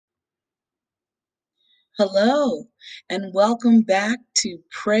Hello, and welcome back to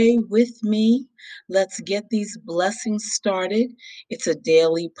Pray With Me. Let's get these blessings started. It's a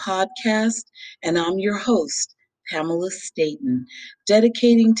daily podcast, and I'm your host, Pamela Staten,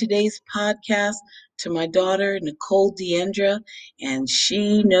 dedicating today's podcast to my daughter, Nicole Deandra, and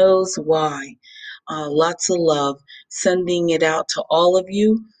she knows why. Lots of love, sending it out to all of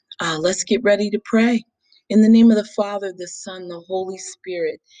you. Let's get ready to pray. In the name of the Father, the Son, the Holy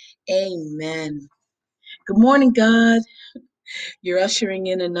Spirit, amen. Good morning, God. You're ushering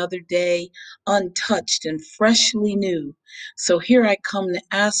in another day untouched and freshly new. So here I come to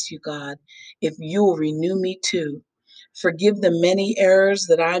ask you, God, if you'll renew me too. Forgive the many errors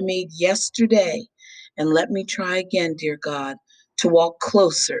that I made yesterday, and let me try again, dear God, to walk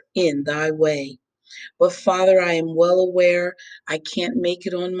closer in thy way. But Father, I am well aware I can't make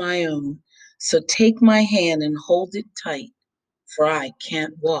it on my own. So take my hand and hold it tight, for I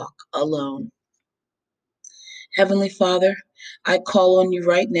can't walk alone. Heavenly Father, I call on you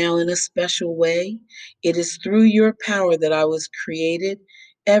right now in a special way. It is through your power that I was created.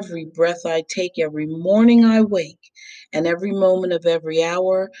 Every breath I take, every morning I wake, and every moment of every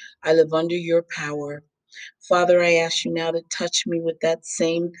hour, I live under your power. Father, I ask you now to touch me with that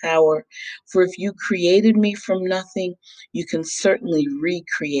same power. For if you created me from nothing, you can certainly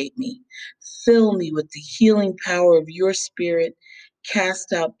recreate me. Fill me with the healing power of your spirit.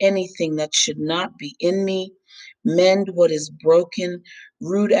 Cast out anything that should not be in me. Mend what is broken.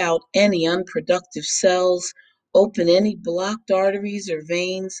 Root out any unproductive cells. Open any blocked arteries or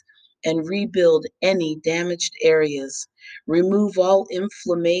veins. And rebuild any damaged areas. Remove all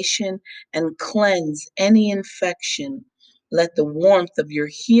inflammation and cleanse any infection. Let the warmth of your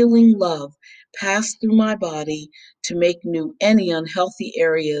healing love pass through my body to make new any unhealthy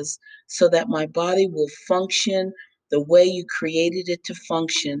areas so that my body will function the way you created it to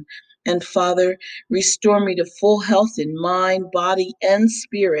function. And Father, restore me to full health in mind, body, and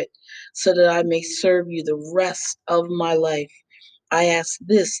spirit so that I may serve you the rest of my life. I ask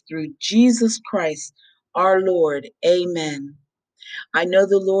this through Jesus Christ, our Lord. Amen. I know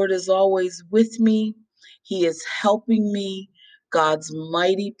the Lord is always with me. He is helping me. God's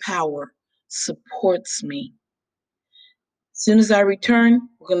mighty power supports me. As soon as I return,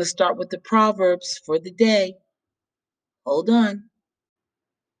 we're going to start with the Proverbs for the day. Hold on.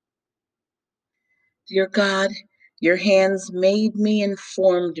 Dear God, your hands made me and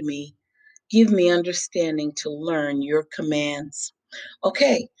formed me. Give me understanding to learn your commands.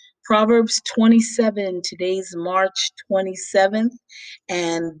 Okay, Proverbs 27, today's March 27th,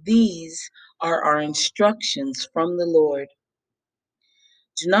 and these are our instructions from the Lord.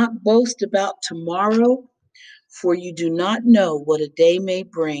 Do not boast about tomorrow, for you do not know what a day may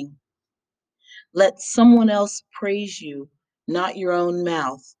bring. Let someone else praise you, not your own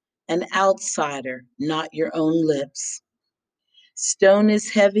mouth, an outsider, not your own lips. Stone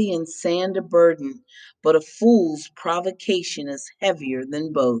is heavy and sand a burden, but a fool's provocation is heavier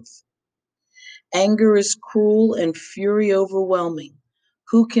than both. Anger is cruel and fury overwhelming.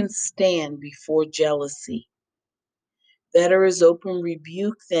 Who can stand before jealousy? Better is open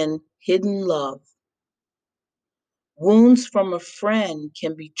rebuke than hidden love. Wounds from a friend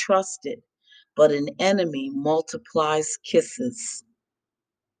can be trusted, but an enemy multiplies kisses.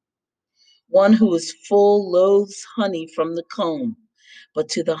 One who is full loathes honey from the comb, but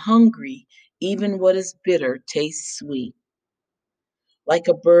to the hungry, even what is bitter tastes sweet. Like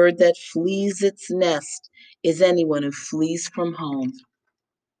a bird that flees its nest is anyone who flees from home.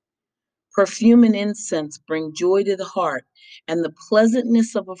 Perfume and incense bring joy to the heart, and the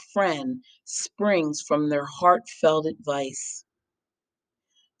pleasantness of a friend springs from their heartfelt advice.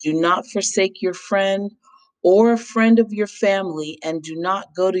 Do not forsake your friend or a friend of your family, and do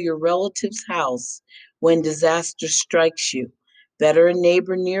not go to your relative's house when disaster strikes you. Better a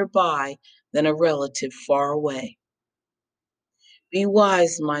neighbor nearby than a relative far away. Be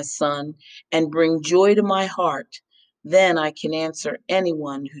wise, my son, and bring joy to my heart. Then I can answer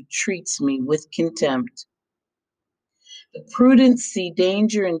anyone who treats me with contempt. The prudent see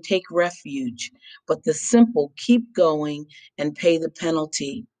danger and take refuge, but the simple keep going and pay the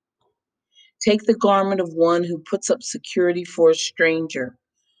penalty. Take the garment of one who puts up security for a stranger.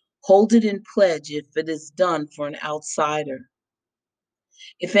 Hold it in pledge if it is done for an outsider.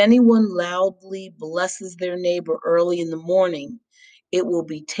 If anyone loudly blesses their neighbor early in the morning, it will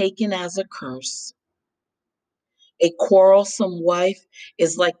be taken as a curse. A quarrelsome wife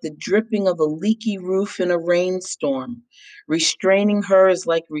is like the dripping of a leaky roof in a rainstorm. Restraining her is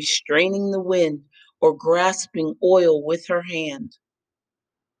like restraining the wind or grasping oil with her hand.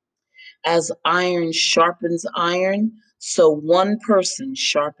 As iron sharpens iron, so one person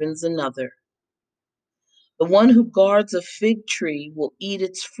sharpens another. The one who guards a fig tree will eat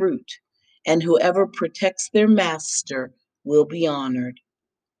its fruit, and whoever protects their master will be honored.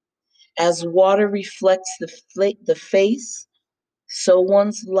 As water reflects the face, so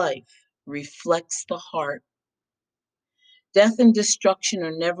one's life reflects the heart. Death and destruction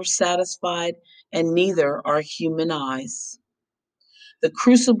are never satisfied, and neither are human eyes. The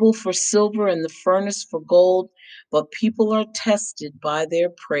crucible for silver and the furnace for gold, but people are tested by their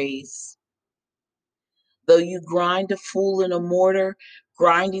praise. Though you grind a fool in a mortar,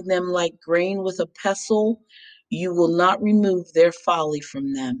 grinding them like grain with a pestle, you will not remove their folly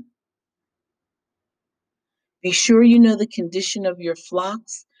from them. Be sure you know the condition of your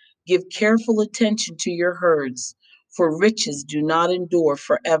flocks. Give careful attention to your herds, for riches do not endure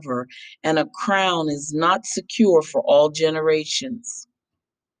forever, and a crown is not secure for all generations.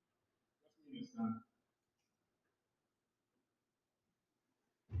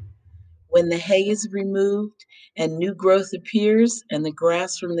 When the hay is removed and new growth appears, and the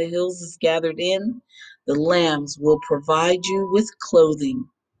grass from the hills is gathered in, the lambs will provide you with clothing,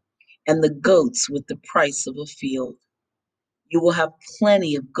 and the goats with the price of a field. You will have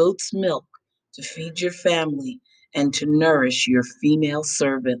plenty of goat's milk to feed your family and to nourish your female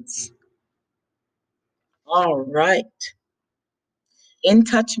servants. All right. In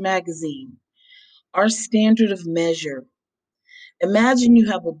Touch Magazine, our standard of measure. Imagine you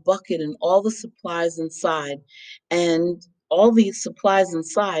have a bucket and all the supplies inside, and all these supplies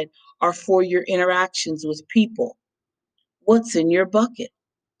inside are for your interactions with people. What's in your bucket?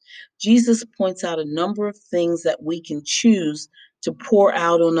 Jesus points out a number of things that we can choose to pour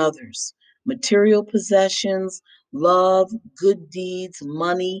out on others: material possessions, love, good deeds,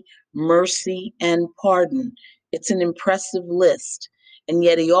 money, mercy, and pardon. It's an impressive list. And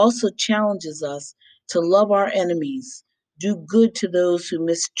yet, he also challenges us to love our enemies, do good to those who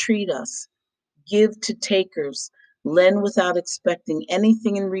mistreat us, give to takers, lend without expecting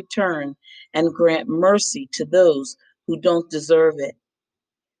anything in return, and grant mercy to those who don't deserve it.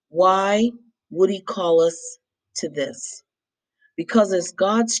 Why would he call us to this? Because as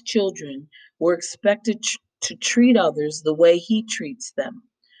God's children, we're expected to treat others the way he treats them,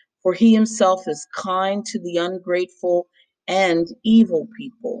 for he himself is kind to the ungrateful and evil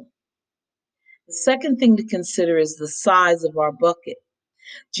people. The second thing to consider is the size of our bucket.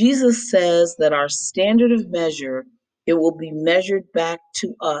 Jesus says that our standard of measure, it will be measured back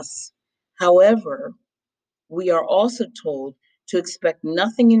to us. However, we are also told to expect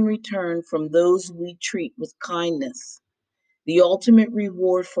nothing in return from those we treat with kindness. The ultimate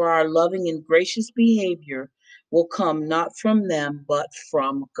reward for our loving and gracious behavior will come not from them, but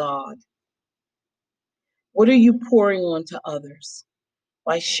from God. What are you pouring onto others?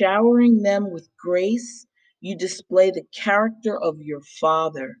 By showering them with grace, you display the character of your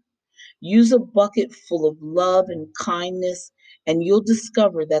Father. Use a bucket full of love and kindness, and you'll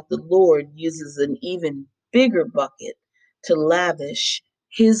discover that the Lord uses an even bigger bucket to lavish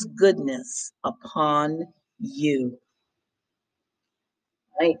his goodness upon you.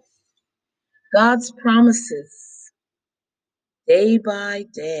 Right? God's promises day by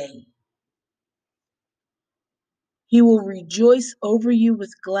day. He will rejoice over you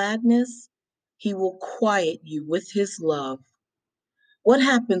with gladness. He will quiet you with his love. What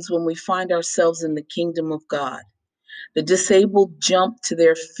happens when we find ourselves in the kingdom of God? The disabled jump to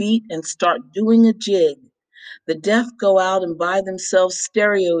their feet and start doing a jig. The deaf go out and buy themselves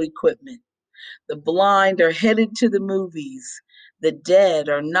stereo equipment. The blind are headed to the movies. The dead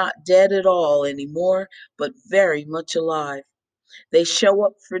are not dead at all anymore, but very much alive. They show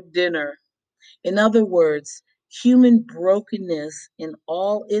up for dinner. In other words, human brokenness in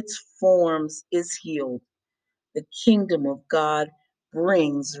all its forms is healed. The kingdom of God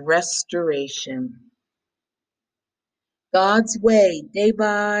brings restoration. God's way, day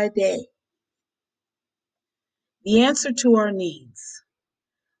by day. The answer to our needs.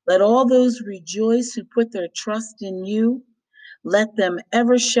 Let all those rejoice who put their trust in you. Let them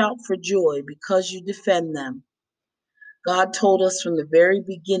ever shout for joy because you defend them. God told us from the very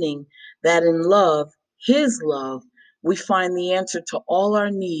beginning that in love, his love, we find the answer to all our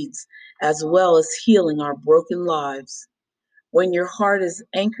needs as well as healing our broken lives. When your heart is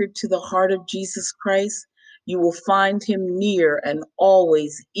anchored to the heart of Jesus Christ, you will find him near and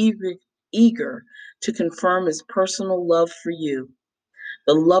always eager to confirm his personal love for you.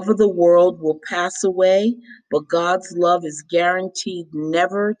 The love of the world will pass away, but God's love is guaranteed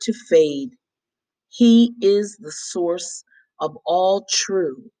never to fade. He is the source of all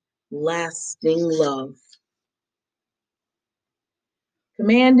true, lasting love.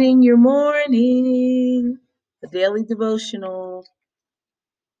 Commanding your morning, the daily devotional.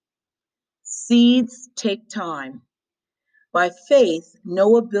 Seeds take time. By faith,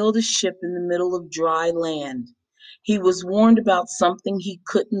 Noah built a ship in the middle of dry land. He was warned about something he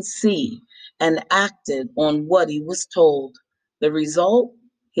couldn't see and acted on what he was told. The result?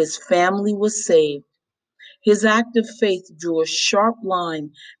 His family was saved. His act of faith drew a sharp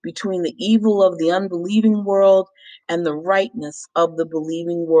line between the evil of the unbelieving world and the rightness of the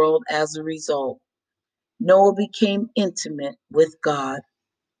believing world as a result. Noah became intimate with God.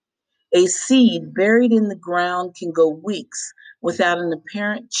 A seed buried in the ground can go weeks without an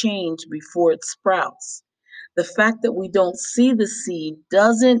apparent change before it sprouts. The fact that we don't see the seed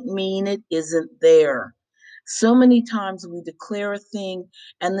doesn't mean it isn't there. So many times we declare a thing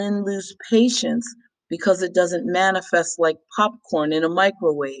and then lose patience because it doesn't manifest like popcorn in a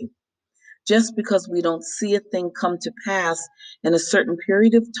microwave. Just because we don't see a thing come to pass in a certain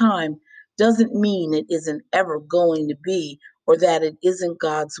period of time doesn't mean it isn't ever going to be or that it isn't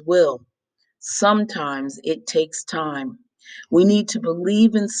God's will. Sometimes it takes time. We need to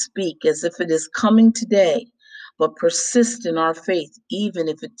believe and speak as if it is coming today, but persist in our faith even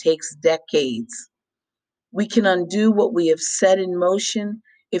if it takes decades. We can undo what we have set in motion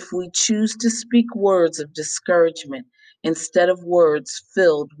if we choose to speak words of discouragement instead of words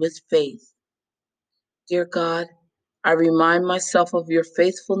filled with faith. Dear God, I remind myself of your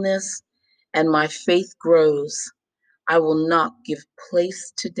faithfulness and my faith grows. I will not give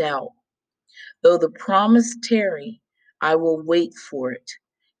place to doubt. Though the promise tarry, I will wait for it.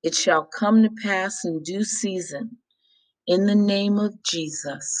 It shall come to pass in due season. In the name of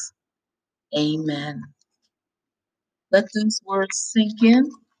Jesus, amen. Let those words sink in.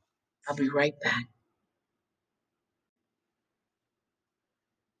 I'll be right back.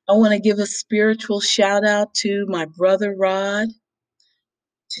 I want to give a spiritual shout out to my brother Rod,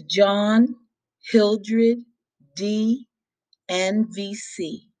 to John, Hildred, Dee, and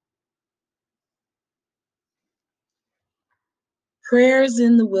VC. Prayers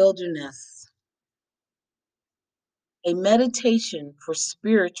in the Wilderness, a meditation for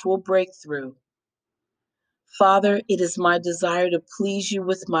spiritual breakthrough. Father, it is my desire to please you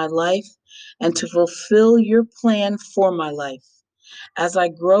with my life and to fulfill your plan for my life. As I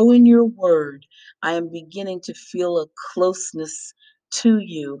grow in your word, I am beginning to feel a closeness to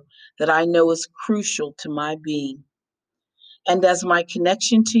you that I know is crucial to my being. And as my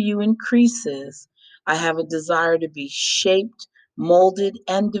connection to you increases, I have a desire to be shaped, molded,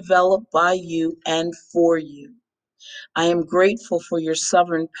 and developed by you and for you. I am grateful for your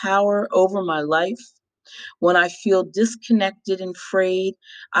sovereign power over my life. When I feel disconnected and frayed,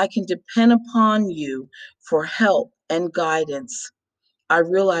 I can depend upon you for help and guidance. I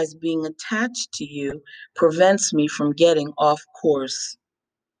realize being attached to you prevents me from getting off course.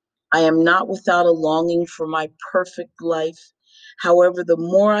 I am not without a longing for my perfect life. However, the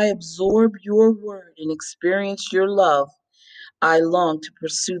more I absorb your word and experience your love, I long to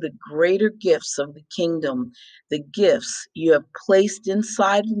pursue the greater gifts of the kingdom, the gifts you have placed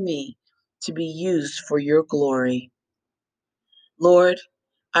inside of me to be used for your glory. Lord,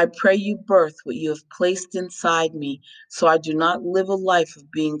 I pray you birth what you have placed inside me so I do not live a life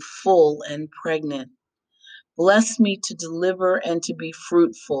of being full and pregnant. Bless me to deliver and to be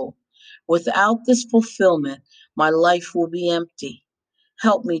fruitful. Without this fulfillment, my life will be empty.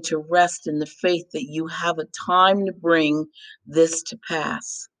 Help me to rest in the faith that you have a time to bring this to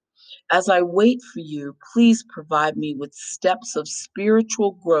pass. As I wait for you, please provide me with steps of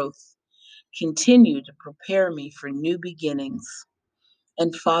spiritual growth. Continue to prepare me for new beginnings.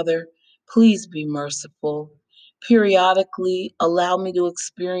 And Father, please be merciful. Periodically, allow me to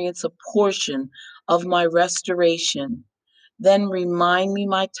experience a portion of my restoration. Then remind me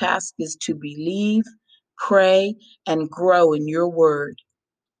my task is to believe, pray, and grow in your word.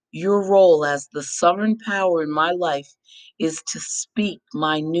 Your role as the sovereign power in my life is to speak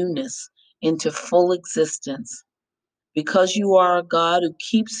my newness into full existence. Because you are a God who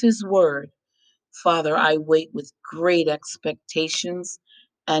keeps his word, Father, I wait with great expectations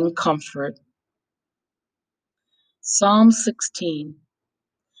and comfort. Psalm 16.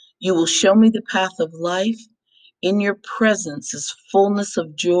 You will show me the path of life. In your presence is fullness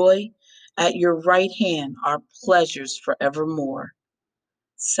of joy. At your right hand are pleasures forevermore.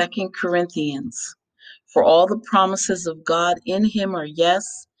 2 Corinthians. For all the promises of God in him are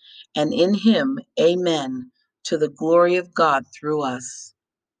yes, and in him, amen, to the glory of God through us.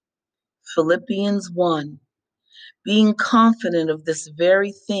 Philippians 1. Being confident of this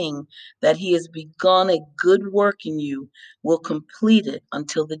very thing, that he has begun a good work in you, will complete it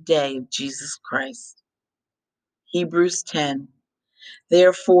until the day of Jesus Christ. Hebrews 10.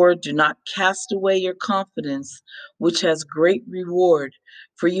 Therefore, do not cast away your confidence, which has great reward,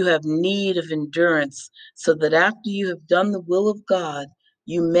 For you have need of endurance, so that after you have done the will of God,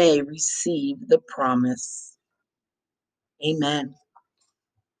 you may receive the promise. Amen.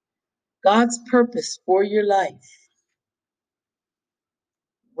 God's purpose for your life.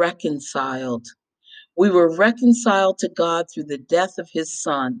 Reconciled. We were reconciled to God through the death of his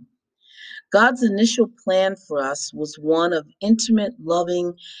Son. God's initial plan for us was one of intimate,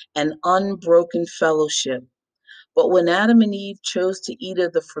 loving, and unbroken fellowship. But when Adam and Eve chose to eat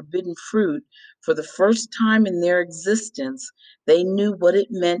of the forbidden fruit for the first time in their existence, they knew what it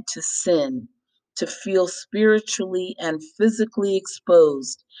meant to sin, to feel spiritually and physically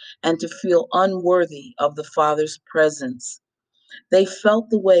exposed, and to feel unworthy of the Father's presence. They felt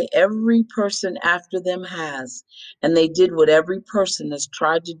the way every person after them has, and they did what every person has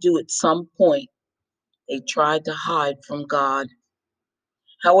tried to do at some point. They tried to hide from God.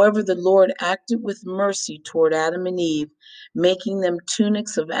 However, the Lord acted with mercy toward Adam and Eve, making them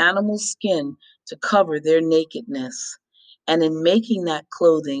tunics of animal skin to cover their nakedness. And in making that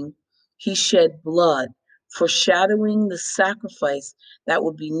clothing, he shed blood, foreshadowing the sacrifice that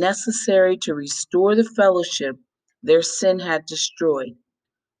would be necessary to restore the fellowship their sin had destroyed,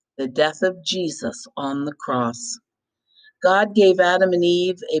 the death of Jesus on the cross. God gave Adam and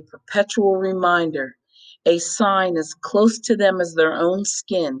Eve a perpetual reminder, a sign as close to them as their own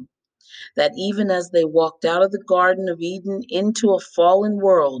skin, that even as they walked out of the Garden of Eden into a fallen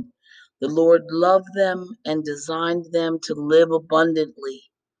world, the Lord loved them and designed them to live abundantly.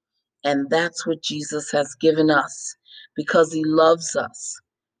 And that's what Jesus has given us because he loves us.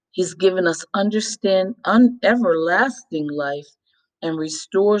 He's given us everlasting life and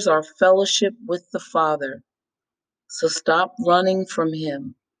restores our fellowship with the Father. So stop running from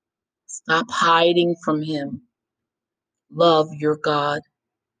him. Stop hiding from him. Love your God.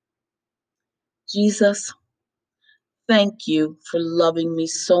 Jesus, thank you for loving me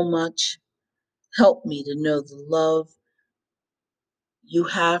so much. Help me to know the love you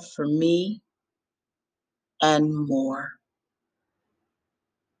have for me and more.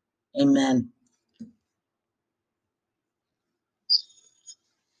 Amen.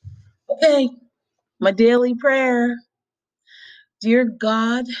 Okay, my daily prayer. Dear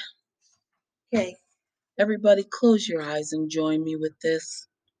God, okay, everybody close your eyes and join me with this.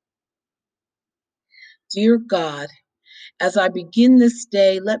 Dear God, as I begin this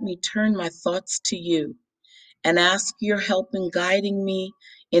day, let me turn my thoughts to you and ask your help in guiding me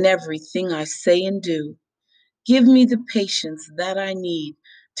in everything I say and do. Give me the patience that I need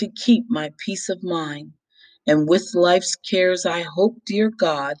to keep my peace of mind. And with life's cares, I hope, dear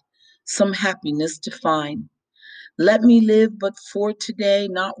God, some happiness to find. Let me live but for today,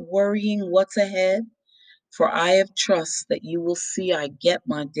 not worrying what's ahead, for I have trust that you will see I get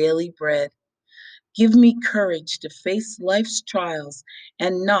my daily bread. Give me courage to face life's trials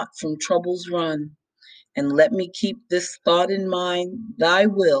and not from troubles run. And let me keep this thought in mind, thy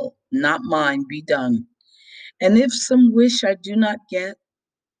will, not mine, be done. And if some wish I do not get,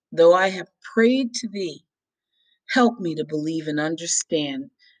 though I have prayed to thee, help me to believe and understand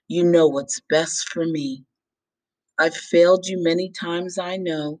you know what's best for me. I've failed you many times, I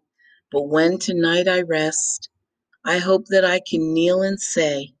know, but when tonight I rest, I hope that I can kneel and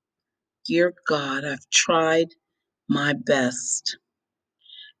say, dear God, I've tried my best.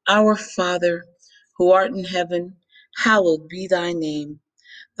 Our Father, who art in heaven, hallowed be thy name.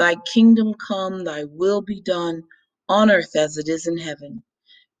 Thy kingdom come, thy will be done, on earth as it is in heaven.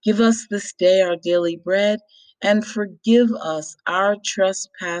 Give us this day our daily bread, and forgive us our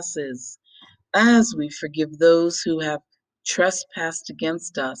trespasses, as we forgive those who have trespassed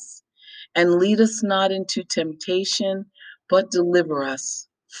against us. And lead us not into temptation, but deliver us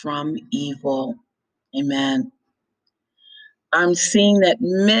from evil. Amen. I'm seeing that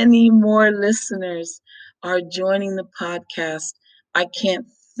many more listeners are joining the podcast. I can't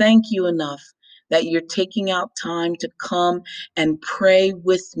thank you enough that you're taking out time to come and pray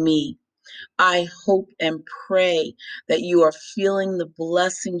with me. I hope and pray that you are feeling the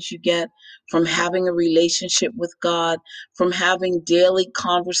blessings you get from having a relationship with God, from having daily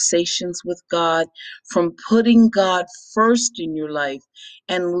conversations with God, from putting God first in your life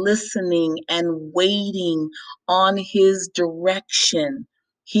and listening and waiting on his direction.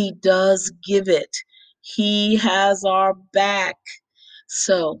 He does give it. He has our back.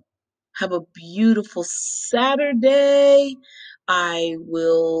 So have a beautiful Saturday. I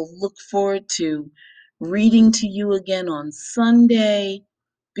will look forward to reading to you again on Sunday.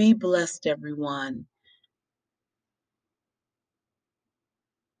 Be blessed, everyone.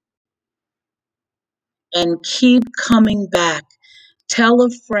 And keep coming back. Tell a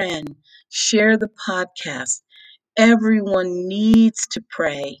friend. Share the podcast. Everyone needs to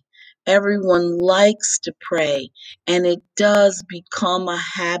pray. Everyone likes to pray, and it does become a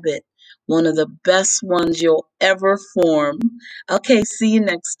habit, one of the best ones you'll ever form. Okay, see you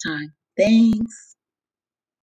next time. Thanks.